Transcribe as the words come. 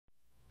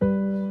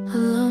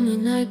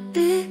night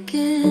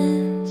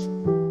begins.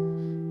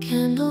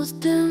 Candles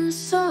dim,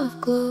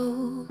 soft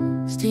glow,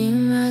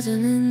 steam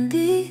rising in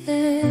the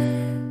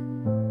air.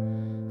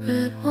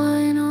 Red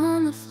wine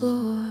on the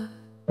floor,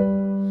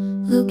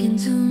 look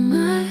into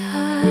my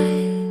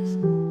eyes.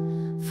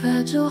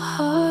 Fragile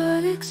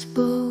heart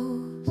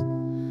exposed,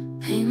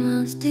 pain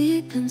runs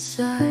deep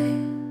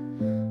inside.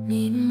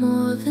 Need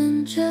more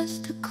than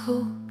just a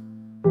cope.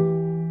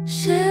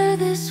 Share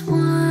this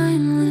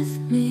wine with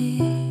me.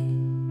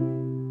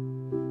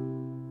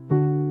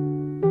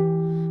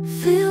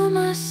 Feel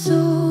my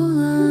soul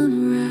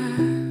unwrap.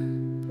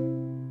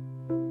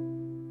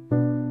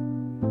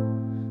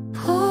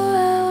 Pour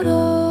out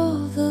all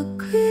the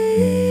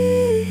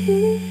grief,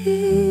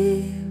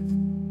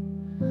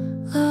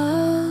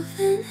 love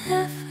in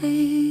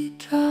every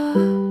drop.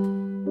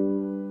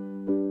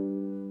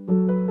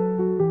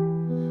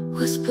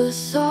 Whisper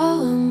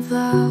solemn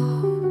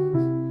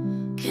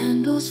vows,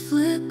 candles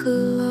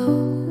flicker low.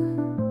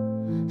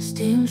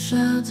 Steam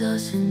shrouds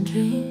us in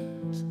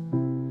dreams,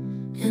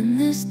 in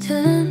this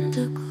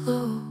tender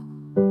glow.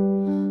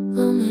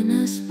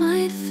 Loneliness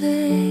might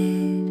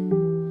fade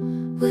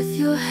with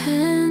your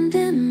hand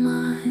in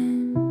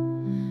mine.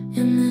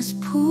 In this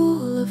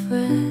pool of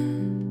red,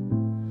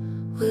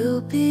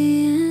 we'll be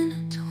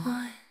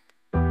intertwined.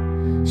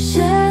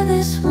 Share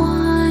this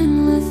wine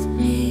with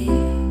me.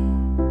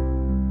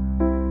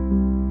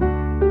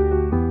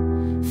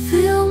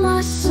 Feel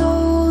my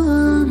soul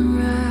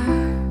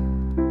unwrap.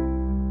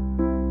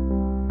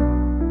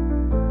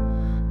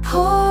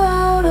 Pour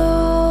out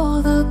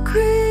all the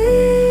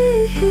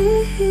grief,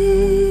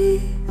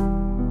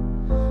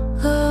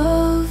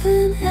 love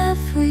in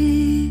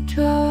every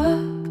drop.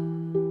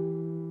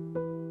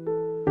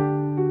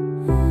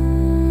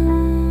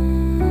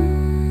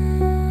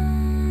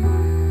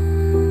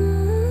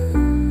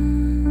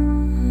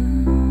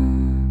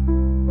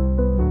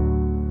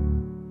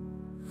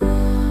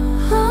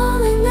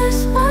 Loneliness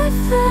might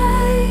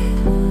fade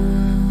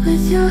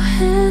with your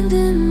hand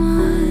in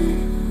mine.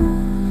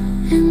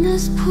 In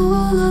this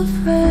pool of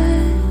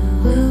red,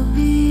 we'll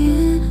be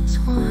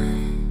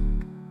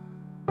intertwined.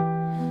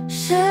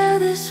 Share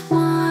this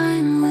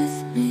wine with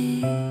me.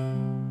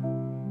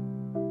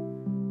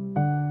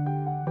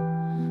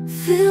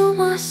 Feel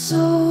my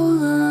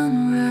soul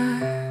unwrap.